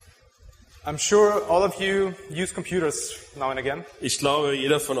I'm sure all of you use computers now and again. Ich glaube,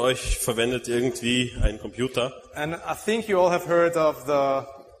 jeder von euch verwendet irgendwie einen Computer. And I think you all have heard of the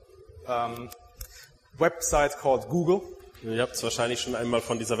website called Google. Ihr habt wahrscheinlich schon einmal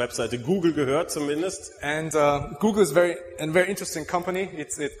von dieser Webseite Google gehört, zumindest. And Google is a very interesting company.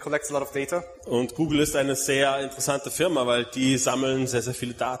 It collects a lot of data. Und Google ist eine sehr interessante Firma, weil die sammeln sehr, sehr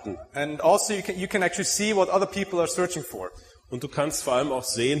viele Daten. And also you can actually see what other people are searching for. Und du kannst vor allem auch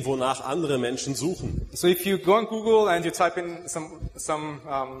sehen, wonach andere Menschen suchen. So if you go on Google and you type in some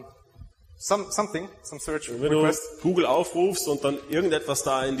search Wenn du request, Google aufrufst und dann irgendetwas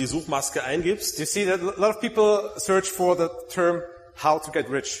da in die Suchmaske eingibst, you see that a lot of people search for the term how to get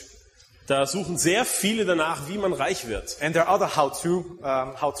rich. da suchen sehr viele danach, wie man reich wird. And there are other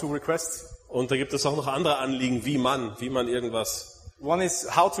how to requests. Und da gibt es auch noch andere Anliegen, wie man irgendwas, One is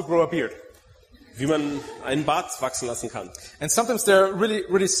how to grow a beard. wie man einen Bart wachsen lassen kann. And sometimes they're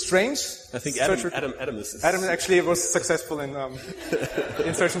really strange. I think Search Adam is. Adam actually was successful in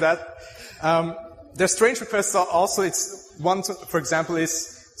searching that. Their strange requests are also, for example,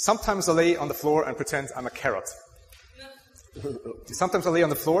 is sometimes I lay on the floor and pretend I'm a carrot. Sometimes I lay on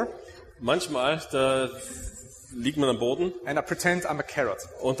the floor Manchmal, da liegt man am Boden and I pretend I'm a carrot.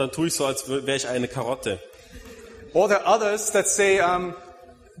 und dann tue ich so, als wäre ich eine Karotte. Or there are others that say,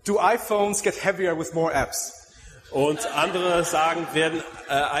 do iPhones get heavier with more apps? Und andere sagen, werden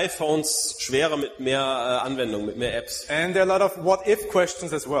iPhones schwerer mit mehr Anwendungen, mit mehr Apps. And there are a lot of what-if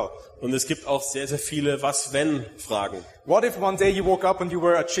questions as well. Und es gibt auch sehr, sehr viele Was-wenn-Fragen. What if one day you woke up and you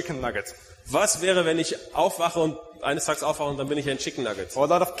were a chicken nugget? Was wäre, wenn ich aufwache und eines Tages aufwache und dann bin ich ein Chicken Nugget? Or a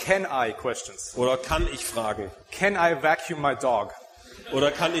lot of can I questions. Oder kann ich fragen? Can I vacuum my dog? Oder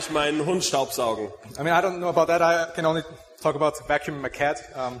kann ich meinen Hund staubsaugen? I mean, I don't know about that. I can only talk about vacuuming my cat.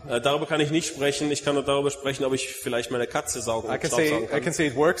 Darüber kann ich nicht sprechen. Ich kann nur darüber sprechen, ob ich vielleicht meine Katze saugen und I staubsaugen kann. can say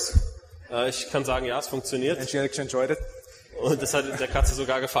it works, Ich kann sagen, ja, es funktioniert. and she actually enjoyed it. Und das hat der Katze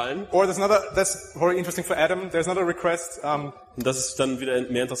sogar gefallen. Or that's very interesting for Adam. There's another request. Und das ist dann wieder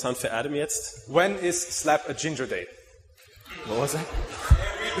mehr interessant für Adam jetzt. When is Slap a Ginger Day? What was that?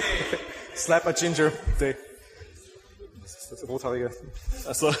 Slap a Ginger Day. Das rothaarige.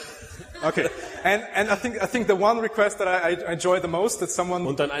 Achso. Okay. And I think the one request that I enjoy the most that someone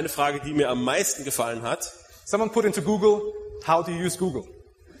Und dann eine Frage, die mir am meisten gefallen hat. put into Google, how do you use Google?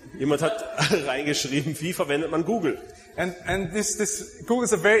 Jemand hat reingeschrieben, wie verwendet man Google? And this Google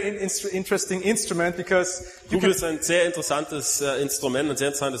is a very interesting instrument because Google ist ein sehr interessantes Instrument, ein sehr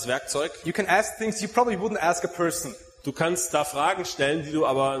interessantes Werkzeug. you can ask things you probably wouldn't ask a person. Du kannst da Fragen stellen, die du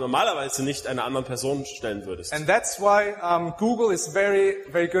aber normalerweise nicht einer anderen Person stellen würdest. And that's why Google is very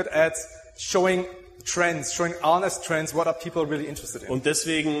good at showing trends, showing honest trends, what are people really interested in. Und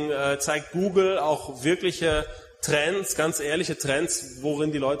deswegen zeigt Google auch wirkliche Trends, ganz ehrliche Trends, wofür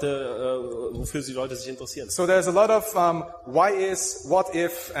die Leute sich interessieren. So there's a lot of why is, what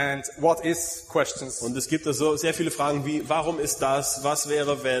if and what is questions. Und es gibt also sehr viele Fragen wie, warum ist das, was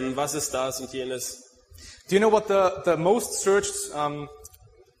wäre wenn, was ist das und jenes. Do you know what the most searched term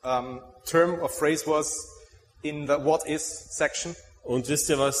or phrase was in the what is section? Und wisst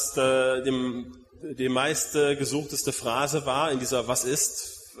ihr, was die meist gesuchteste Phrase war in dieser Was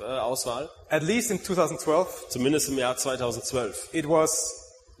ist Auswahl? At least in 2012, Zumindest im Jahr 2012. it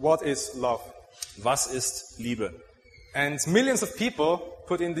was what is love. Was ist Liebe? And millions of people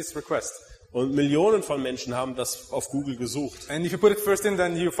put in this request. Und Millionen von Menschen haben das auf Google gesucht. And if you put it first in,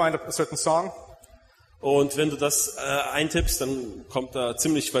 then you find a certain song. Und wenn du das eintippst, dann kommt da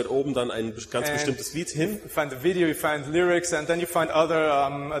ziemlich weit oben dann ein ganz bestimmtes Lied hin. You find the video, you find lyrics, and then you find other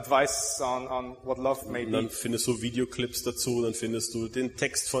advice on what love may Und be. dann findest du Videoclips dazu, dann findest du den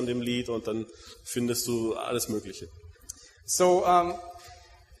Text von dem Lied und dann findest du alles Mögliche. So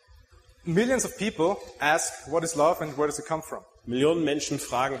millions of people ask what is love and where does it come from? Millionen Menschen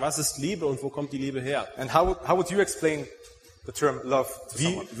fragen, was ist Liebe und wo kommt die Liebe her? And how would you explain the term love to Wie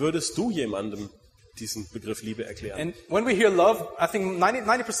someone? würdest du jemandem diesen Begriff Liebe erklären? And when we hear love, I think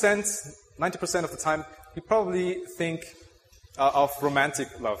 90% of the time we probably think of romantic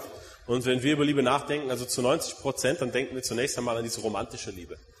love. Und wenn wir über Liebe nachdenken, also zu 90%, dann denken wir zunächst einmal an diese romantische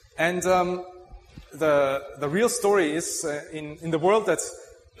Liebe. And the real story is in the world that's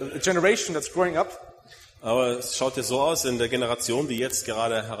a generation that's growing up. Aber es schaut ja so aus in der Generation, die jetzt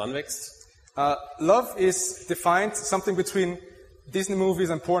gerade heranwächst. Love is defined something between Disney movies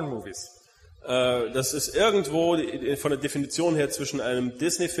and porn movies. Das ist irgendwo von der Definition her zwischen einem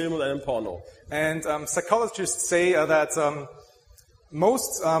Disney-Film und einem Porno. And psychologists say that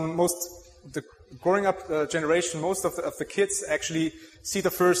most the growing up generation, most of the kids actually see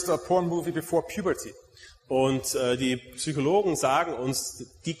the first porn movie before puberty. Und die Psychologen sagen uns,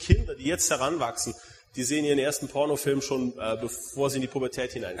 die Kinder, die jetzt heranwachsen, die sehen ihren ersten Pornofilm schon, bevor sie in die Pubertät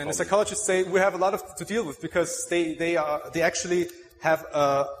And the hineinkommen. psychologists say we have a lot to deal with because they actually have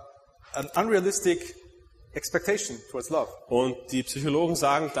an unrealistic expectation towards love. Und die Psychologen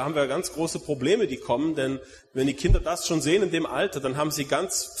sagen, da haben wir ganz große Probleme, die kommen, denn wenn die Kinder das schon sehen in dem Alter, dann haben sie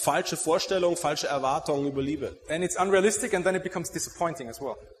ganz falsche Vorstellungen, falsche Erwartungen über Liebe. And it's unrealistic and then it becomes disappointing as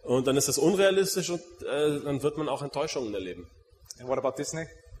well. Und dann ist das unrealistisch und dann wird man auch Enttäuschungen erleben. And what about Disney?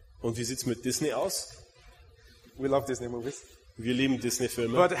 Und wie sieht's mit Disney aus? We love Disney movies. Wir lieben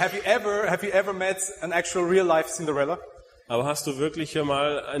Disney-Filme. But have you ever met an actual real life Cinderella? Aber hast du wirklich hier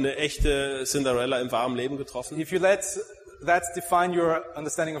mal eine echte Cinderella im wahren Leben getroffen? If you let that define your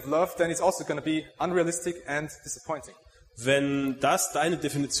understanding of love, then it's also going to be unrealistic and disappointing. Wenn das deine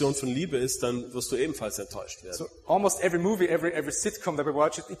Definition von Liebe ist, dann wirst du ebenfalls enttäuscht werden. So almost every movie, every sitcom that we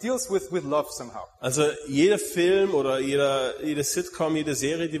watch, it deals with love somehow. Also jeder Film oder jede Sitcom, jede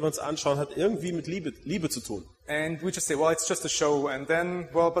Serie, die wir uns anschauen, hat irgendwie mit Liebe zu tun. And we just say, well, it's just a show, and then,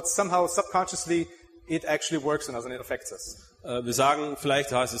 well, but somehow subconsciously it actually works on us and it affects us. Wir sagen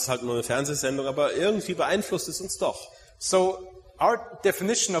vielleicht, ja, es ist halt nur eine Fernsehsendung, aber irgendwie beeinflusst es uns doch. So our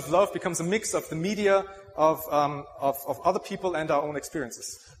definition of love becomes a mix of the media, of other people and our own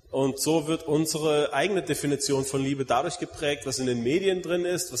experiences. Und so wird unsere eigene Definition von Liebe dadurch geprägt, was in den Medien drin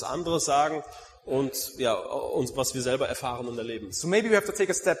ist, was andere sagen und ja, und was wir selber erfahren und erleben. So maybe we have to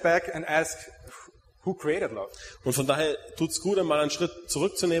take a step back and ask, who created love? Und von daher tut's gut, einmal einen Schritt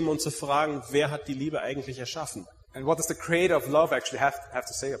zurückzunehmen und zu fragen, wer hat die Liebe eigentlich erschaffen? And what does the creator of love actually have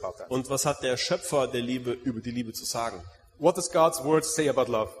to say about that? Und was hat der Schöpfer der Liebe über die Liebe zu sagen? What does God's word say about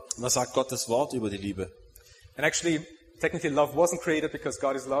love? Was sagt Gottes Wort über die Liebe? And actually, technically, love wasn't created because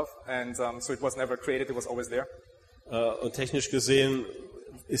God is love, and so it was never created; it was always there. Und technisch gesehen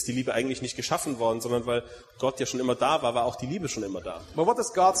ist die Liebe eigentlich nicht geschaffen worden, sondern weil Gott ja schon immer da war, war auch die Liebe schon immer da. But what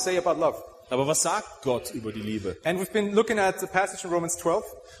does God say about love? Aber was sagt Gott über die Liebe? And we've been looking at the passage in Romans 12.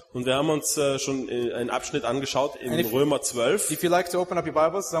 Und wir haben uns schon einen Abschnitt angeschaut in Römer 12. If you like to open up your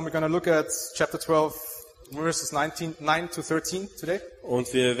Bibles, then we're going to look at chapter 12, verses 9 to 13 today.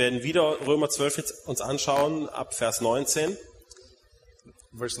 Und wir werden wieder Römer 12 jetzt uns anschauen, ab Vers 19.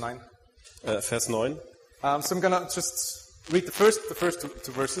 Verse 9. Vers 9. So I'm going to just read the first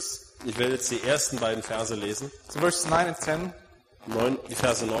two verses. Ich werde jetzt die ersten beiden Verse lesen. So verses 9 and 10. Die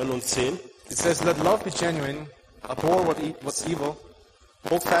Verse 9 und 10. It says, "Let love be genuine, abhor what's evil,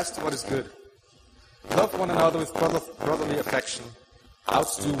 hold fast to what is good. Love one another with brotherly affection,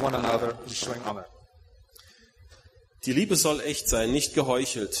 outdo one another in showing honor." Die Liebe soll echt sein, nicht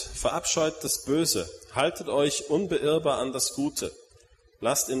geheuchelt. Verabscheut das Böse. Haltet euch unbeirrbar an das Gute.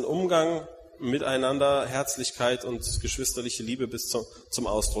 Lasst in Umgang miteinander Herzlichkeit und geschwisterliche Liebe bis zum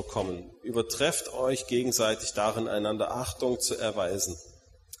Ausdruck kommen. Übertrefft euch gegenseitig darin, einander Achtung zu erweisen.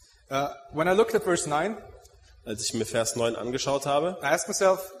 When I looked at verse 9, Als ich mir Vers 9 angeschaut habe, I asked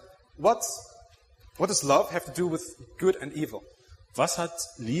myself, what does love have to do with good and evil? was hat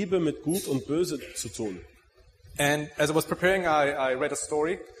Liebe mit Gut und Böse zu tun? And as I was preparing, I read a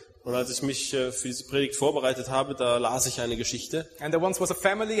story. Und als ich mich für diese Predigt vorbereitet habe, da las ich eine Geschichte. And there once was a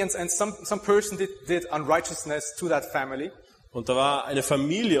family, and some person did unrighteousness to that family. Und da war eine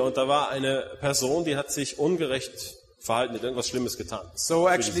Familie und da war eine Person, die hat sich ungerecht verhalten, hat irgendwas Schlimmes getan. So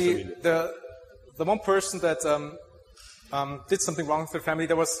für diese actually, Familie. the one person that did something wrong to the family,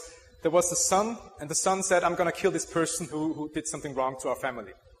 there was the son, and the son said, "I'm going to kill this person who did something wrong to our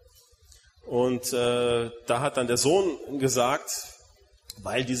family." Und da hat dann der Sohn gesagt,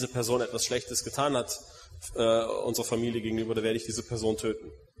 weil diese Person etwas Schlechtes getan hat, unserer Familie gegenüber, da werde ich diese Person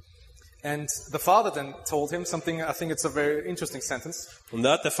töten. And the father then told him something, I think it's a very interesting sentence. Und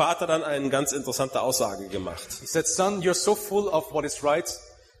da hat der Vater dann eine ganz interessante Aussage gemacht. He said, "Son, you're so full of what is right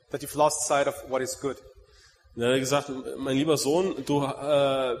that you've lost sight of what is good." Und er hat gesagt, mein lieber Sohn, du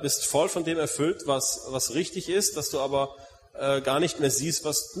bist voll von dem erfüllt, was richtig ist, dass du aber gar nicht mehr siehst,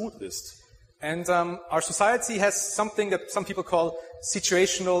 was gut ist. And our society has something that some people call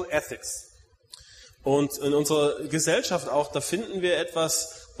situational ethics. Und in unserer Gesellschaft auch, da finden wir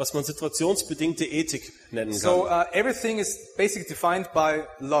etwas, was man situationsbedingte Ethik nennen kann. So everything is basically defined by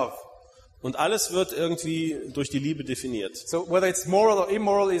love. Und alles wird irgendwie durch die Liebe definiert. So whether it's moral or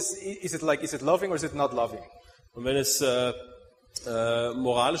immoral, is it loving or is it not loving? Und wenn es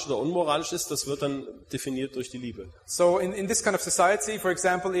moralisch oder unmoralisch ist, das wird dann definiert durch die Liebe. So in this kind of society, for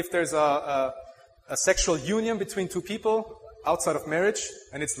example, if there's a sexual union between two people outside of marriage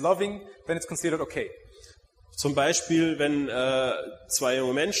and it's loving, then it's considered okay. Zum Beispiel, wenn zwei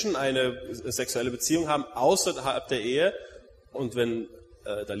junge Menschen eine sexuelle Beziehung haben außerhalb der Ehe und wenn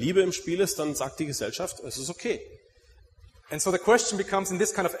da Liebe im Spiel ist, dann sagt die Gesellschaft, es ist okay. And so the question becomes in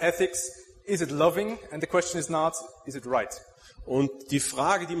this kind of ethics, is it loving? And the question is not, is it right? Und die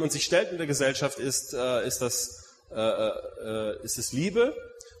Frage, die man sich stellt in der Gesellschaft, ist es Liebe?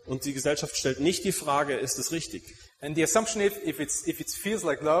 Und die Gesellschaft stellt nicht die Frage, ist es richtig? And the assumption if it feels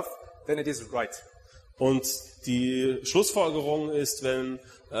like love, then it is right. Und die Schlussfolgerung ist, wenn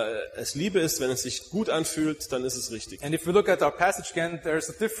es Liebe ist, wenn es sich gut anfühlt, dann ist es richtig. And if we look at our passage again, there's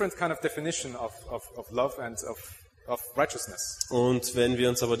a different kind of definition of love and of righteousness. Und wenn wir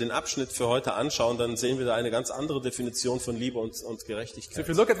uns aber den Abschnitt für heute anschauen, dann sehen wir da eine ganz andere Definition von Liebe und So Gerechtigkeit. if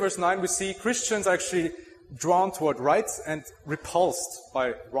you look at verse 9, we see Christians actually drawn toward right and repulsed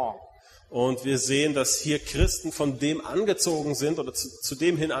by wrong. Und wir sehen, dass hier Christen von dem angezogen sind oder zu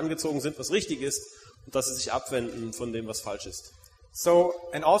dem hin angezogen sind, was richtig ist, und dass sie sich abwenden von dem, was falsch ist. So,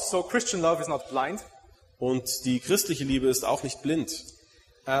 and also Christian love is not blind, Und die christliche Liebe ist auch nicht blind.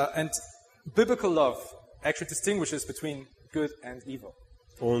 and biblical love actually distinguishes between good and evil.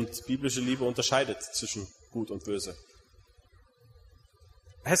 Und biblische Liebe unterscheidet zwischen Gut und Böse.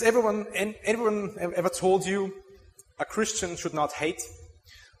 Has anyone ever told you a Christian should not hate?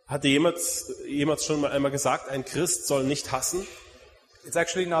 Hatte jemand schon mal einmal gesagt, ein Christ soll nicht hassen? It's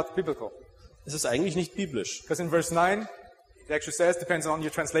actually not biblical. Es ist eigentlich nicht biblisch. Because in verse 9, it actually says, depends on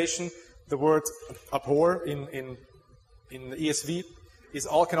your translation, the word abhor in the ESV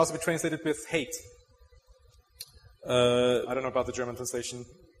can also be translated with hate. I don't know about the German translation.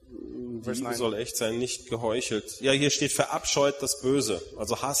 Die Verse Liebe 9. soll echt sein, nicht geheuchelt. Ja, hier steht verabscheut das Böse,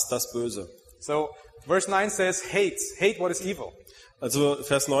 also hasst das Böse. So, verse 9 says hate what is evil. Also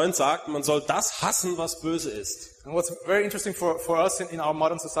Vers 9 sagt, man soll das hassen, was böse ist. And what's very interesting for us in our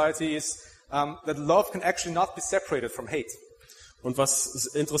modern society is that love can actually not be separated from hate. Und was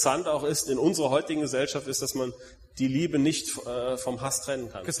interessant auch ist in unserer heutigen Gesellschaft, ist, dass man die Liebe nicht vom Hass trennen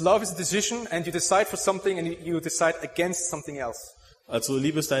kann. Because love is a decision and you decide for something and you decide against something else. Also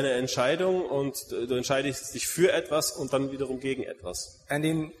Liebe ist eine Entscheidung und du entscheidest dich für etwas und dann wiederum gegen etwas. And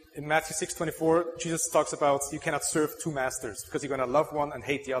in Matthew 6:24, Jesus talks about you cannot serve two masters because you're going to love one and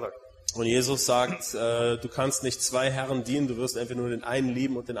hate the other. Und Jesus sagt, du kannst nicht zwei Herren dienen, du wirst entweder nur den einen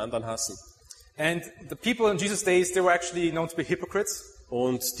lieben und den anderen hassen. And the people in Jesus' days, they were actually known to be hypocrites.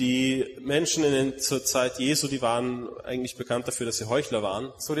 Und die Menschen zur Zeit Jesu, die waren eigentlich bekannt dafür, dass sie Heuchler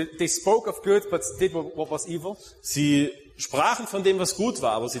waren. So they spoke of good, but did what was evil. Sie sprachen von dem, was gut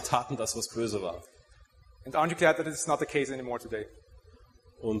war, aber sie taten das, was böse war. And aren't you glad that it's not the case anymore today?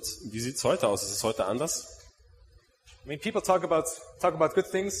 Und wie sieht's heute aus? Ist es heute anders? I mean, people talk about good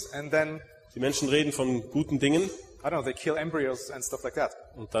things, and then Die Menschen reden von guten Dingen I don't know, they kill embryos and stuff like that.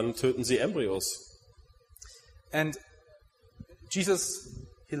 und dann töten sie Embryos. And Jesus,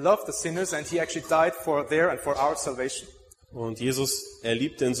 he loved the sinners, and he actually died for their and for our salvation. Und Jesus, er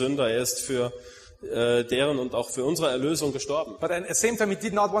liebt den Sünder, er ist für deren und auch für unsere Erlösung gestorben. But at the same time, he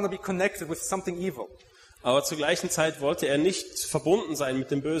did not want to be connected with something evil. Aber zur gleichen Zeit wollte er nicht verbunden sein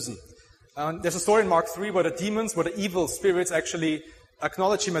mit dem Bösen. There's a story in Mark 3 where the evil spirits actually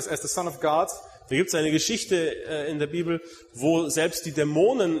acknowledge him as the Son of God. Da gibt es eine Geschichte in der Bibel, wo selbst die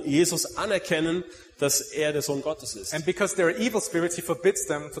Dämonen Jesus anerkennen, dass er der Sohn Gottes ist. And because they're evil spirits, he forbids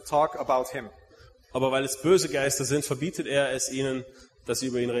them to talk about him. Aber weil es böse Geister sind, verbietet er es ihnen, dass sie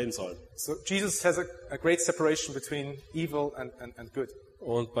über ihn reden sollen. So Jesus has a great separation between evil and good.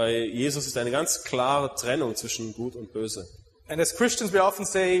 Und bei Jesus ist eine ganz klare Trennung zwischen Gut und Böse. And as Christians, we often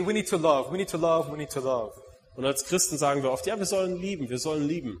say, we need to love, we need to love, we need to love. Und als Christen sagen wir oft, ja, wir sollen lieben, wir sollen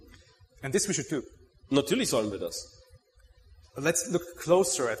lieben. And this we should do. Und natürlich sollen wir das. But let's look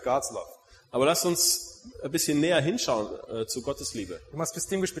closer at God's love. Aber lasst uns ein bisschen näher hinschauen zu Gottes Liebe. We must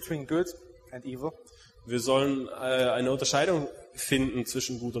distinguish between good and evil. Wir sollen eine Unterscheidung finden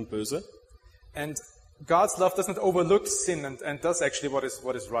zwischen Gut und Böse. And God's love does not overlook sin and does actually what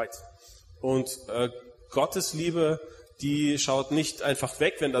is right. Und Gottes Liebe, die schaut nicht einfach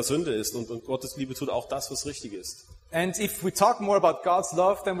weg, wenn da Sünde ist. Und Gottes Liebe tut auch das, was richtig ist. And if we talk more about God's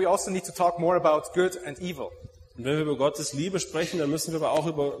love, then we also need to talk more about good and evil. Und wenn wir über Gottes Liebe sprechen, dann müssen wir aber auch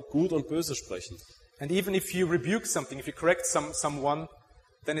über Gut und Böse sprechen. And even if you rebuke something, if you correct someone,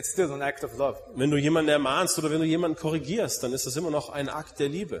 then it's still an act of love. Wenn du jemanden ermahnst oder wenn du jemanden korrigierst, dann ist das immer noch ein Akt der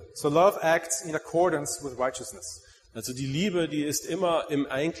Liebe. So love acts in accordance with righteousness. Also die Liebe, die ist immer im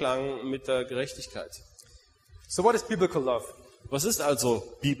Einklang mit der Gerechtigkeit. So what is biblical love? Was ist also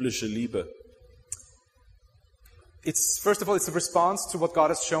biblische Liebe? First of all, it's a response to what God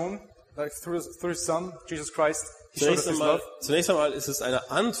has shown, like through His Son, Jesus Christ. He showed us His love. Zunächst einmal ist es eine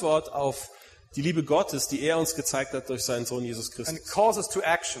Antwort auf die Liebe Gottes, die er uns gezeigt hat durch seinen Sohn Jesus And it Christus. calls us to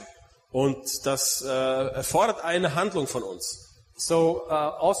action. Und das erfordert eine Handlung von uns. So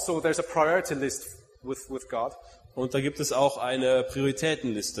also there's a priority list with God. Und da gibt es auch eine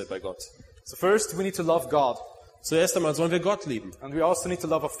Prioritätenliste bei Gott. So first we need to love God. Zuerst einmal sollen wir Gott lieben. And we also need to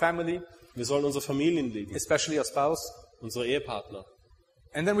love our family, Wir sollen unsere Familien lieben, especially our spouse. unsere Ehepartner.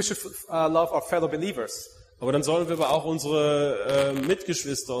 And then we should love our fellow believers Aber dann sollen wir aber auch unsere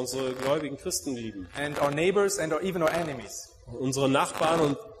Mitgeschwister, unsere gläubigen Christen lieben. and our neighbors and even our enemies. Unsere Nachbarn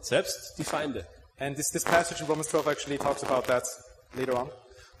und selbst die Feinde. And this passage in Romans 12 actually talks about that later on.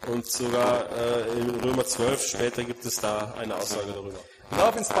 Und sogar in Römer 12 später gibt es da eine Aussage darüber.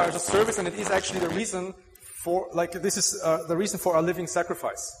 Love inspires a service, and it is actually the reason for, this is the reason for our living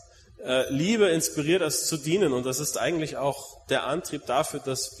sacrifice. Liebe inspiriert es zu dienen und das ist eigentlich auch der Antrieb dafür,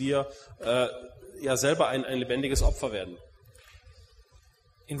 dass wir ja selber ein lebendiges Opfer werden.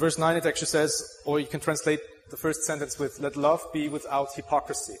 In verse 9 it actually says, or you can translate the first sentence with, let love be without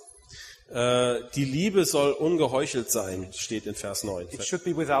hypocrisy. Die Liebe soll ungeheuchelt sein, steht in Vers 9. It should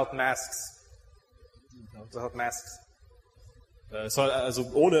be without masks. Without masks. Es soll also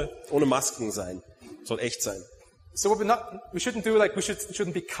ohne Masken sein, soll echt sein. So what we shouldn't do, we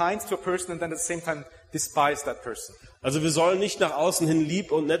shouldn't be kind to a person and then at the same time despise that person. Also wir sollen nicht nach außen hin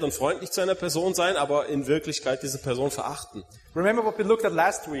lieb und nett und freundlich zu einer Person sein, aber in Wirklichkeit diese Person verachten. Remember what we looked at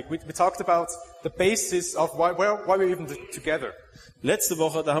last week? We talked about the basis of why we're even together. Letzte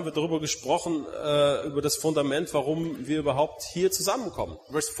Woche, da haben wir darüber gesprochen, über das Fundament, warum wir überhaupt hier zusammenkommen.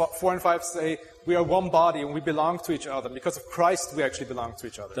 Verse 4 and 5 say, we are one body and we belong to each other. Because of Christ we actually belong to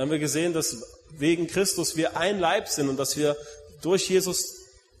each other. Da haben wir gesehen, dass wegen Christus wir ein Leib sind und dass wir durch Jesus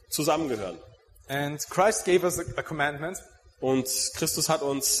zusammengehören. And Christ gave us a commandment. Und Christus hat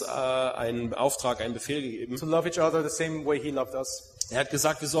uns einen Auftrag, einen Befehl gegeben. To love each other the same way he loved us. Er hat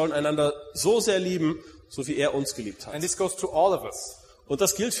gesagt, wir sollen einander so sehr lieben, so wie er uns geliebt hat. And this goes to all of us. Und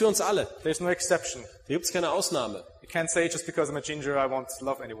das gilt für uns alle. There's no exception. Da gibt es keine Ausnahme. You can't say just because I'm a ginger I won't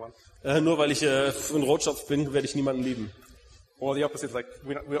love anyone. Nur weil ich ein Rotschopf bin, werde ich niemanden lieben. Or the opposite,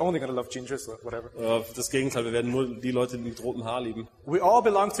 we're only going to love gingers or whatever. Das Gegenteil, wir werden nur die Leute mit rotem Haar lieben. We all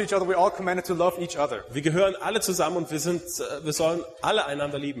belong to each other. We're all commanded to love each other. Wir gehören alle zusammen und wir sollen alle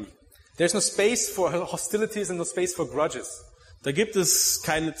einander lieben. There's no space for hostilities and no space for grudges. Da gibt es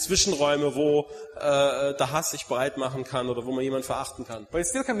keine Zwischenräume, wo der Hass sich breit machen kann oder wo man jemanden verachten kann. But it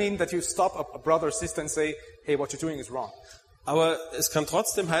still can mean that you stop a brother or sister and say, hey, what you're doing is wrong. Aber es kann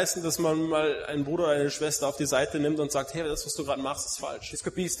trotzdem heißen, dass man mal einen Bruder oder eine Schwester auf die Seite nimmt und sagt, hey, das, was du gerade machst, ist falsch. This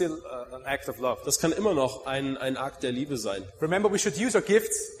could be still an act of love. Das kann immer noch ein Akt der Liebe sein. Remember, we should use our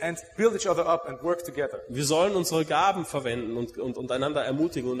gifts and build each other up and work together. Wir sollen unsere Gaben verwenden und einander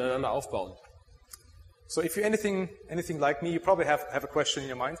ermutigen und einander aufbauen. So if you're anything like me, you probably have a question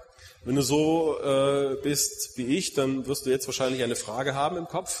in your mind. Wenn du so bist wie ich, dann wirst du jetzt wahrscheinlich eine Frage haben im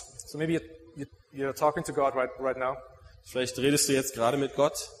Kopf. So maybe you're talking to God right now. Vielleicht redest du jetzt gerade mit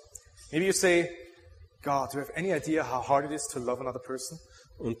Gott. Maybe you say, God, do you have any idea how hard it is to love another person?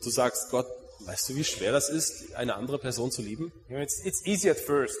 Und du sagst, Gott, weißt du, wie schwer das ist, eine andere Person zu lieben? You know, it's easy at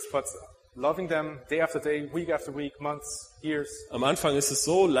first, but loving them day after day, week after week, months, years. Am Anfang ist es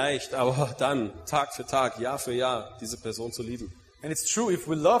so leicht, aber dann, Tag für Tag, Jahr für Jahr, diese Person zu lieben. And it's true, if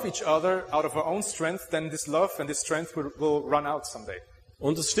we love each other out of our own strength, then this love and this strength will run out someday.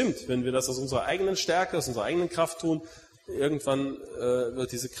 Und es stimmt, wenn wir das aus unserer eigenen Stärke, aus unserer eigenen Kraft tun, irgendwann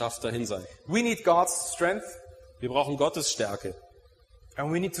wird diese Kraft dahin sein. We need God's strength. Wir brauchen Gottes Stärke.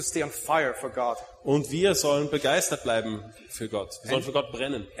 And we need to stay on fire for God. Und wir sollen begeistert bleiben für Gott. Wir sollen für Gott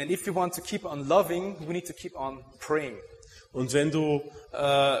brennen. And if we want to keep on loving, we need to keep on praying. Und wenn du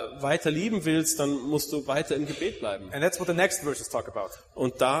weiter lieben willst, dann musst du weiter im Gebet bleiben. And that's what the next verses talk about.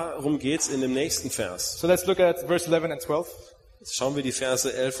 Und darum geht's in dem nächsten Vers. So let's look at verse 11 and 12. Jetzt schauen wir die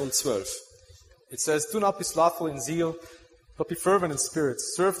Verse 11 und 12. It says, do not be slothful in zeal, but be fervent in spirit.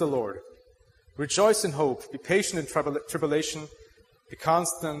 Serve the Lord. Rejoice in hope. Be patient in tribulation. Be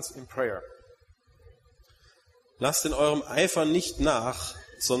constant in prayer. Lasst in eurem Eifer nicht nach,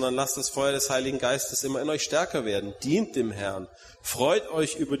 sondern lasst das Feuer des Heiligen Geistes immer in euch stärker werden. Dient dem Herrn. Freut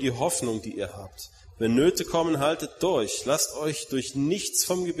euch über die Hoffnung, die ihr habt. Wenn Nöte kommen, haltet durch. Lasst euch durch nichts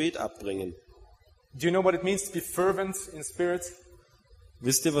vom Gebet abbringen. Do you know what it means to be fervent in spirit?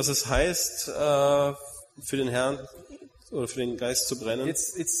 Wisst ihr, was es heißt, für den Herrn oder für den Geist zu brennen?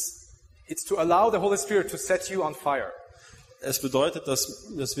 It's to allow the Holy Spirit to set you on fire. Es bedeutet, dass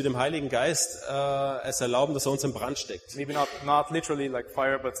wir dem Heiligen Geist es erlauben, dass er uns in Brand steckt. Maybe not literally like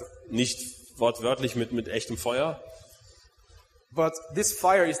fire, but Nicht wortwörtlich mit echtem Feuer. But this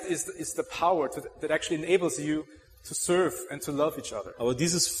fire is the power that actually enables you to serve and to love each other. Aber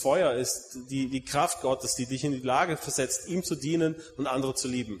dieses Feuer ist die Kraft Gottes, die dich in die Lage versetzt, ihm zu dienen und andere zu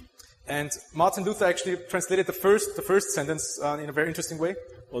lieben. And Martin Luther actually translated the first sentence in a very interesting way.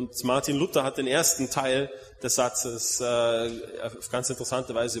 Und Martin Luther hat den ersten Teil des Satzes auf ganz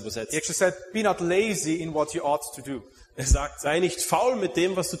interessante Weise übersetzt. He actually said, "Be not lazy in what you ought to do." Er sagt, sei nicht faul mit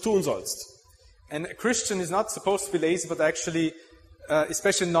dem, was du tun sollst. And a Christian is not supposed to be lazy, but actually,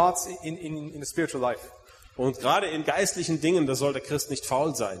 especially not in the spiritual life. Und gerade in geistlichen Dingen, da soll der Christ nicht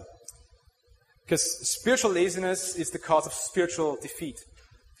faul sein. Because spiritual laziness is the cause of spiritual defeat.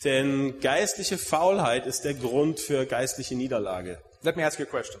 Denn geistliche Faulheit ist der Grund für geistliche Niederlage. Let me ask you a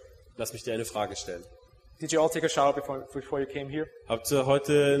question. Lass mich dir eine Frage stellen. Did you all take a shower before you came here? Habt ihr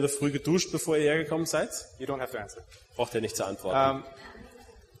heute in der Früh geduscht, bevor ihr hergekommen seid? You don't have to answer. Braucht ihr nicht zu antworten.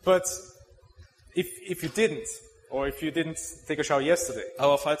 But if you didn't, or if you didn't take a shower yesterday,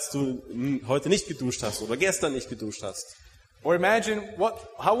 Aber falls du heute nicht geduscht hast oder gestern nicht geduscht hast, or imagine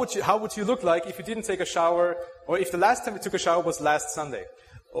how would you look like if you didn't take a shower, or if the last time you took a shower was last Sunday?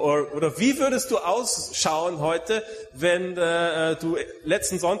 oder wie würdest du ausschauen heute, wenn du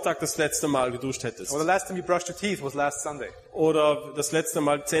letzten Sonntag das letzte Mal geduscht hättest? Or the last time you brushed your teeth was last Sunday? Oder das letzte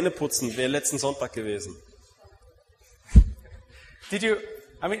Mal Zähne putzen wäre letzten Sonntag gewesen? Think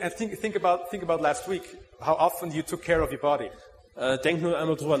about last week, how often you took care of your body. Denk nur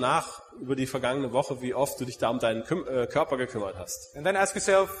einmal drüber nach, über die vergangene Woche, wie oft du dich da um deinen Körper gekümmert hast. And then ask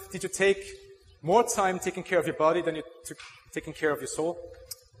yourself, did you take more time taking care of your body than you took taking care of your soul?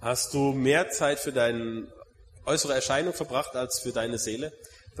 Hast du mehr Zeit für deine äußere Erscheinung verbracht als für deine Seele?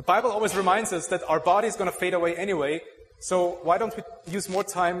 The Bible always reminds us that our body is going to fade away anyway, so why don't we use more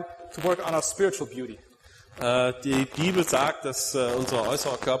time to work on our spiritual beauty? Die Bibel sagt, dass unser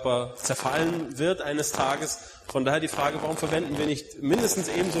äußerer Körper zerfallen wird eines Tages. Von daher die Frage, warum verwenden wir nicht mindestens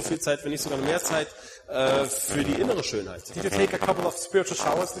ebenso viel Zeit, wenn nicht sogar mehr Zeit, für die innere Schönheit? Did you take a couple of spiritual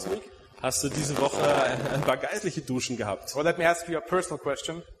showers this week? Hast du diese Woche ein paar geistliche Duschen gehabt? Or let me ask you a personal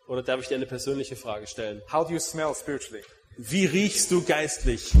question. Oder darf ich dir eine persönliche Frage stellen? How do you smell spiritually? Wie riechst du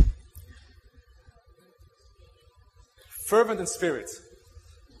geistlich? Fervent in spirit.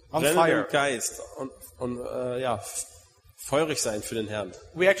 On Brennend fire. im Geist und feurig sein für den Herrn.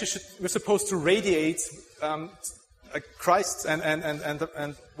 We're supposed to radiate Christ and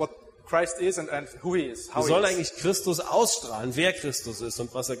what Christ is and who He is. Wir How sollen he is. eigentlich Christus ausstrahlen, wer Christus ist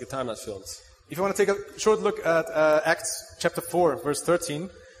und was er getan hat für uns. If you want to take a short look at Acts chapter 4, verse 13,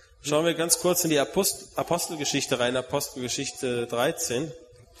 Schauen wir ganz kurz in die Apostelgeschichte rein, Apostelgeschichte 13,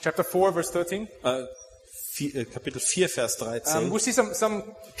 chapter 4, verse 13, Kapitel 4, Vers 13. we see some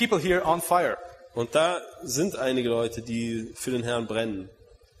people here on fire. Und da sind einige Leute, die für den Herrn brennen.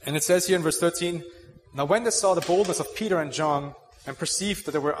 And it says here in verse 13, "Now when they saw the boldness of Peter and John and perceived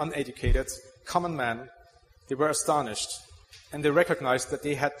that they were uneducated, common men, they were astonished, and they recognized that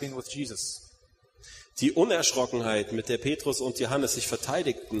they had been with Jesus." Die Unerschrockenheit, mit der Petrus und Johannes sich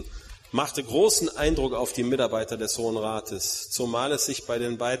verteidigten, machte großen Eindruck auf die Mitarbeiter des Hohen Rates, zumal es sich bei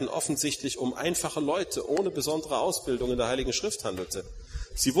den beiden offensichtlich um einfache Leute ohne besondere Ausbildung in der Heiligen Schrift handelte.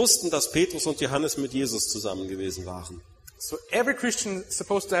 Sie wussten, dass Petrus und Johannes mit Jesus zusammen gewesen waren. So every Christian is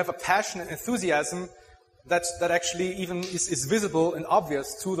supposed to have a passion and enthusiasm that actually even is visible and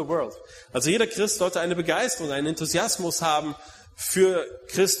obvious to the world. Also jeder Christ sollte eine Begeisterung, einen Enthusiasmus haben für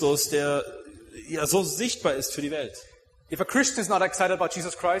Christus, der ja so sichtbar ist für die Welt. If a Christian is not excited about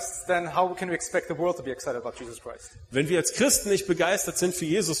Jesus Christ, then how can we expect the world to be excited about Jesus Christ? Wenn wir als Christen nicht begeistert sind für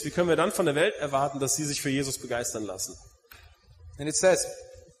Jesus, wie können wir dann von der Welt erwarten, dass sie sich für Jesus begeistern lassen? And it says,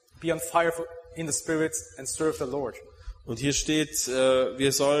 "Be on fire in the Spirit and serve the Lord." Und hier steht,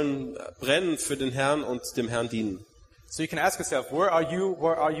 wir sollen brennen für den Herrn und dem Herrn dienen. So you can ask yourself, where are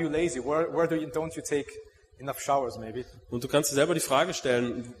you lazy? Where don't you take enough showers maybe? Und du kannst dir selber die Frage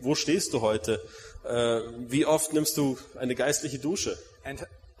stellen, wo stehst du heute? Wie oft nimmst du eine geistliche Dusche? And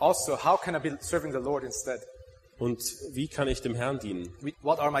also, how can I be serving the Lord instead? Und wie kann ich dem Herrn dienen?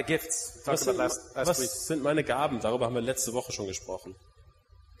 What are my gifts? We talked about last week. Was sind meine Gaben? Darüber haben wir letzte Woche schon gesprochen.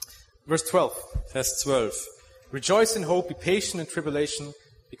 Verse 12. Vers 12. Rejoice in hope, be patient in tribulation,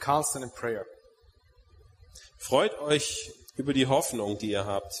 be constant in prayer. Freut euch über die Hoffnung, die ihr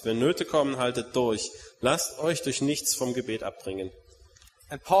habt. Wenn Nöte kommen, haltet durch. Lasst euch durch nichts vom Gebet abbringen.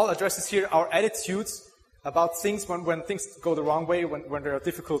 And Paul addresses here our attitudes about things when things go the wrong way, when there are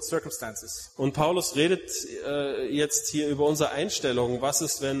difficult circumstances. Und Paulus redet jetzt hier über unsere Einstellung. Was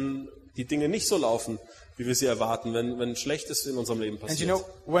ist, wenn die Dinge nicht so laufen, wie wir sie erwarten, wenn Schlechtes in unserem Leben And you passiert? know,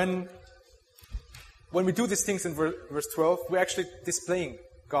 when we do these things in verse 12, we're actually displaying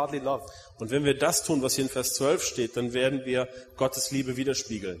godly love. Und wenn wir das tun, was hier in Vers 12 steht, dann werden wir Gottes Liebe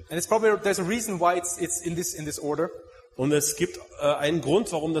widerspiegeln. And there's a reason why it's in this order. Und es gibt einen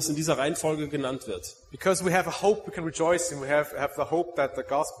Grund, warum das in dieser Reihenfolge genannt wird. Because we have a hope we can rejoice in. We have the hope that the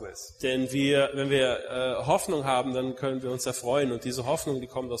gospel is. Denn wenn wir Hoffnung haben, dann können wir uns erfreuen. Und diese Hoffnung, die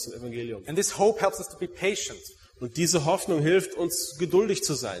kommt aus dem Evangelium. And this hope helps us to be patient. Und diese Hoffnung hilft uns, geduldig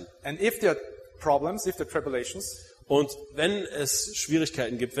zu sein. And if there are problems, if there are tribulations, Und wenn es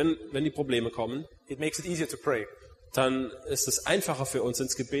Schwierigkeiten gibt, wenn die Probleme kommen, it makes it easier to pray. dann ist es einfacher für uns,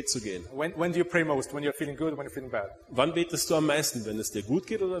 ins Gebet zu gehen. When do you pray most? When you're feeling good or when you're feeling bad? Wann betest du am meisten? Wenn es dir gut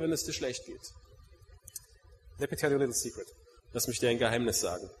geht oder wenn es dir schlecht geht? Let me tell you a little secret. Lass mich dir ein Geheimnis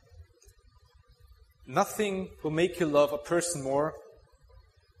sagen. Nothing will make you love a person more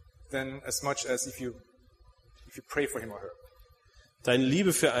than as much as if you pray for him or her. Deine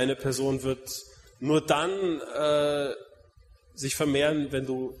Liebe für eine Person wird nur dann sich vermehren, wenn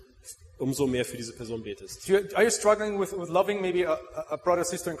du umso mehr für diese Person betest. Are you struggling with loving maybe a brother or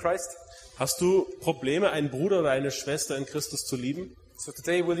sister in Christ? Hast du Probleme, einen Bruder oder eine Schwester in Christus zu lieben? So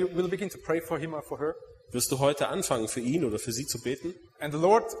today will you begin to pray for him or for her? Wirst du heute anfangen, für ihn oder für sie zu beten? And the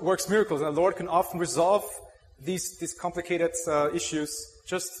Lord works miracles, and the Lord can often resolve these complicated issues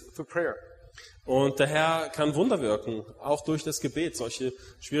just through prayer. Und der Herr kann Wunder wirken, auch durch das Gebet, solche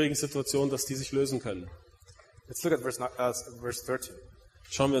schwierigen Situationen, dass die sich lösen können. Let's look at verse 13.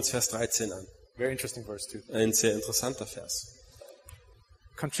 Schauen wir uns Vers 13 an. Very interesting verse too. Ein sehr interessanter Vers.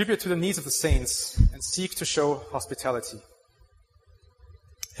 Contribute to the needs of the saints and seek to show hospitality.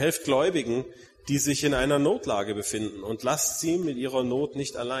 Helft Gläubigen, die sich in einer Notlage befinden, und lasst sie mit ihrer Not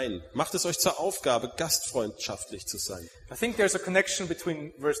nicht allein. Macht es euch zur Aufgabe, gastfreundschaftlich zu sein. I think there's a connection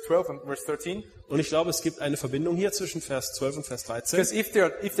between verse 12 and verse 13. Und ich glaube, es gibt eine Verbindung hier zwischen Vers 12 und Vers 13. Because if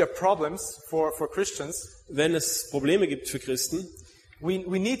there are problems for Christians, Wenn es Probleme gibt für Christen,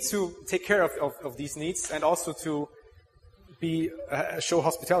 we need to take care of these needs and also to show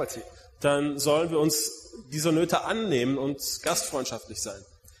hospitality. dann sollen wir uns dieser Nöte annehmen und gastfreundschaftlich sein.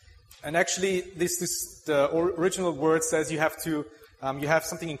 And actually, the original word says you have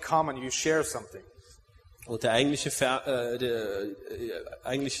something in common, you share something. Und eigentlich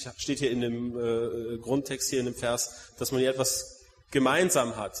steht hier in dem Grundtext hier in dem Vers, dass man hier etwas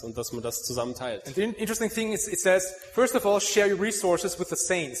gemeinsam hat und dass man das zusammen teilt. And the interesting thing is, it says, first of all, share your resources with the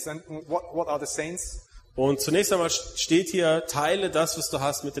saints. And what are the saints? Und zunächst einmal steht hier, teile das, was du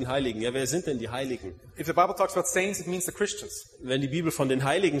hast, mit den Heiligen. Ja, wer sind denn die Heiligen? If the Bible talks about saints, it means the Christians. Wenn die Bibel von den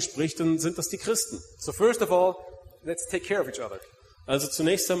Heiligen spricht, dann sind das die Christen. So first of all, let's take care of each other. Also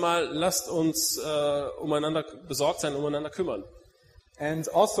zunächst einmal lasst uns umeinander besorgt sein, umeinander kümmern. And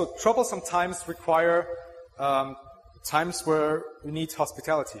also, troublesome times require times where we need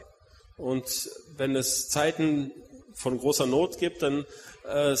hospitality. Und wenn es Zeiten von großer Not gibt, dann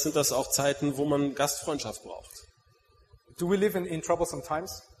sind das auch Zeiten, wo man Gastfreundschaft braucht. Do we live in troublesome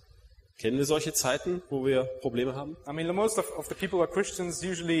times? Kennen wir solche Zeiten, wo wir Probleme haben? I mean, most of the people who are Christians,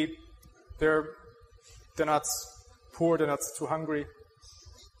 usually they're not poor, they're not too hungry.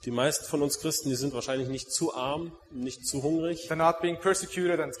 Die meisten von uns Christen, die sind wahrscheinlich nicht zu arm, nicht zu hungrig. They're not being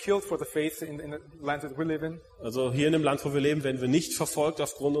persecuted and killed for the faith in the land that we live in. Also hier in dem Land, wo wir leben, werden wir nicht verfolgt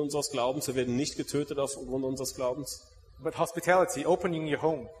aufgrund unseres Glaubens, wir werden nicht getötet aufgrund unseres Glaubens. But hospitality, opening your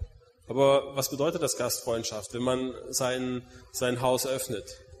home. Aber was bedeutet das Gastfreundschaft, wenn man sein Haus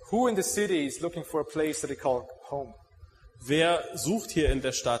öffnet? Who in the city is looking for a place that they call home? Wer sucht hier in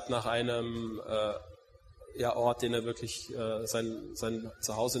der Stadt nach einem Ort, den er wirklich sein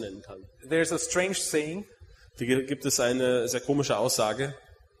Zuhause nennen kann? There's a strange saying. Hier gibt es eine sehr komische Aussage.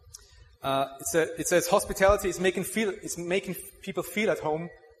 It says hospitality is making people feel at home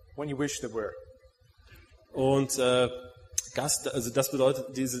when you wish they were. Und das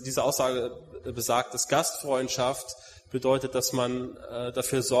bedeutet, diese Aussage besagt, dass Gastfreundschaft bedeutet, dass man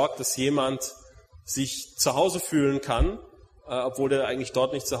dafür sorgt, dass jemand sich zu Hause fühlen kann, obwohl er eigentlich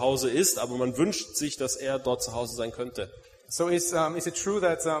dort nicht zu Hause ist, aber man wünscht sich, dass er dort zu Hause sein könnte. So is it true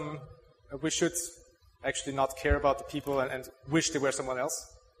that we should actually not care about the people and wish they were someone else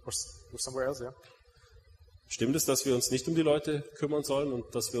or somewhere else? Yeah. Stimmt es, dass wir uns nicht um die Leute kümmern sollen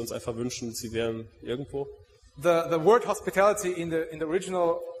und dass wir uns einfach wünschen, sie wären irgendwo? The word hospitality in the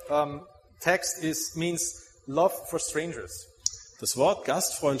original text means love for strangers. Das Wort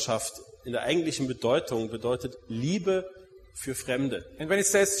Gastfreundschaft in der eigentlichen Bedeutung bedeutet Liebe für Fremde. And when it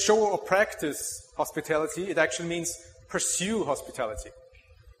says show or practice hospitality, it actually means pursue hospitality.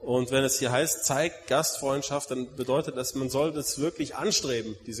 Und wenn es hier heißt, zeigt Gastfreundschaft, dann bedeutet das, man soll das wirklich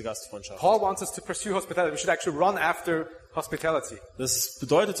anstreben, diese Gastfreundschaft. Paul wants us to pursue hospitality. We should actually run after hospitality. Das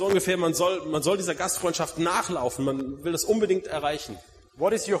bedeutet so ungefähr, man soll dieser Gastfreundschaft nachlaufen, man will das unbedingt erreichen.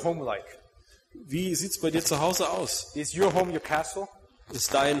 What is your home like? Wie sieht's bei dir zu Hause aus? Is your home your castle?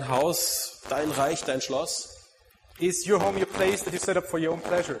 Ist dein Haus, dein Reich, dein Schloss? Is your home your place that you set up for your own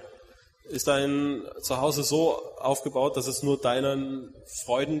pleasure? Ist dein Zuhause so aufgebaut, dass es nur deinen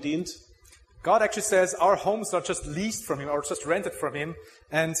Freuden dient? God actually says our homes are just leased from Him or just rented from Him,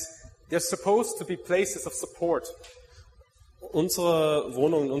 and they're supposed to be places of support. Unsere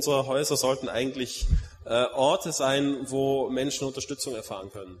Wohnungen, unsere Häuser sollten eigentlich Orte sein, wo Menschen Unterstützung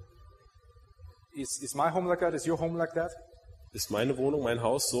erfahren können. Is my home like that? Is your home like that? Ist meine Wohnung, mein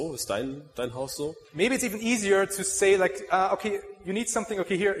Haus so? Ist dein Haus so? Maybe it's even easier to say like, okay, you need something,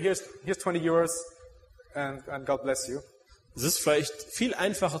 okay, here's 20 euros, and God bless you. Es ist vielleicht viel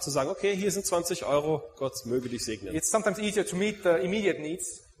einfacher zu sagen, okay, hier sind 20 Euro, Gott möge dich segnen. It's sometimes easier to meet the immediate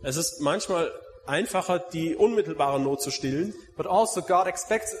needs. Es ist manchmal einfacher, die unmittelbare Not zu stillen. But also God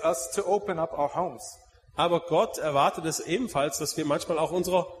expects us to open up our homes. Aber Gott erwartet es ebenfalls, dass wir manchmal auch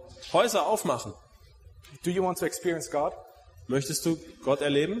unsere Häuser aufmachen. Do you want to experience God? Möchtest du Gott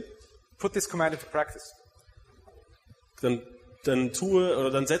erleben? Put this command into practice. Dann tue oder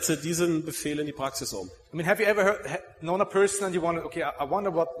dann setze diesen Befehl in die Praxis um. I mean, have you ever known a person and you wonder, okay, I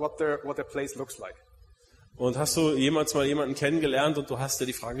wonder what their place looks like? Und hast du jemals mal jemanden kennengelernt und du hast dir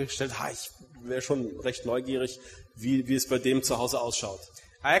die Frage gestellt, ich wäre schon recht neugierig, wie es bei dem zu Hause ausschaut.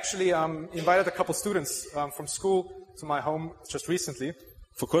 I actually invited a couple students from school to my home just recently.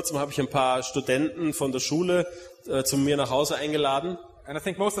 Vor kurzem habe ich ein paar Studenten von der Schule zu mir nach Hause eingeladen. And I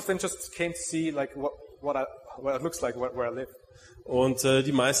think most of them just came to see like what it looks like where I live. Und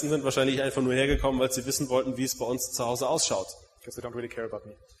die meisten sind wahrscheinlich einfach nur hergekommen, weil sie wissen wollten, wie es bei uns zu Hause ausschaut. Because they don't really care about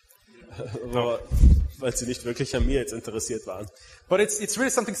me. Aber, weil sie nicht wirklich an mir jetzt interessiert waren. But it's really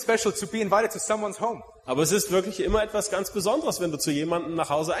something special to be invited to someone's home. Aber es ist wirklich immer etwas ganz Besonderes, wenn du zu jemandem nach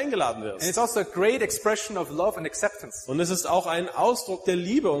Hause eingeladen And wirst. it's also a great expression of love and acceptance. Und es ist auch ein Ausdruck der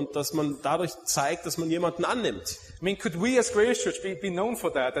Liebe und dass man dadurch zeigt, dass man jemanden annimmt. I mean, could we as Grace Church be known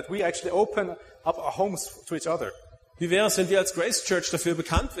for that we actually open up our homes to each other? Wie wäre es, wenn wir als Grace Church dafür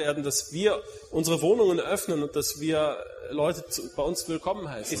bekannt werden, dass wir unsere Wohnungen öffnen und dass wir Leute bei uns willkommen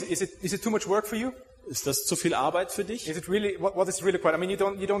heißen? Is it too much work for you? Ist das zu viel Arbeit für dich? Is it really what is really quite? I mean, you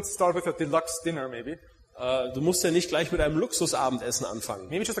don't start with a deluxe dinner maybe. Du musst ja nicht gleich mit einem Luxusabendessen anfangen.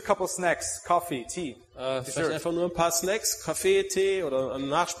 Maybe just a couple of snacks, coffee, tea, Vielleicht dessert. einfach nur ein paar Snacks, Kaffee, Tee oder eine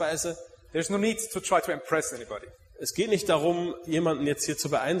Nachspeise. There's no need to try to impress anybody. Es geht nicht darum, jemanden jetzt hier zu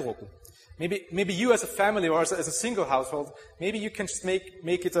beeindrucken. Maybe you as a family or as a single household, maybe you can just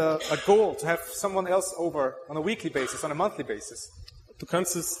make it a goal to have someone else over on a weekly basis, on a monthly basis. Du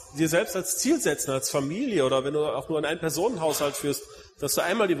kannst es dir selbst als Ziel setzen, als Familie oder wenn du auch nur einen Ein-Personen-Haushalt führst, dass du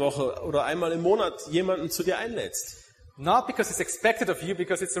einmal die Woche oder einmal im Monat jemanden zu dir einlädst. Not because it's expected of you,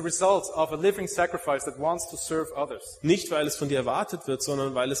 because it's a result of a living sacrifice that wants to serve others. Nicht, weil es von dir erwartet wird,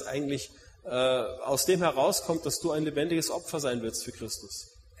 sondern weil es eigentlich aus dem herauskommt, dass du ein lebendiges Opfer sein willst für Christus.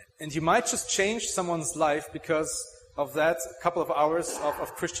 And you might just change someone's life because of that couple of hours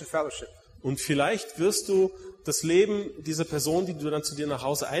of Christian fellowship. Und vielleicht wirst du das Leben dieser Person, die du dann zu dir nach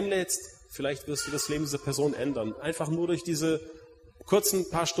Hause einlädst, vielleicht wirst du das Leben dieser Person ändern. Einfach nur durch diese kurzen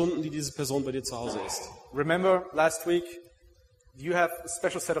paar Stunden, die diese Person bei dir zu Hause ist. Remember last week, you have a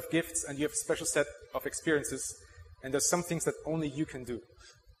special set of gifts and you have a special set of experiences, and there's some things that only you can do.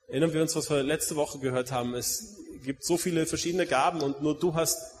 Erinnern wir uns, was wir letzte Woche gehört haben. Es gibt so viele verschiedene Gaben und nur du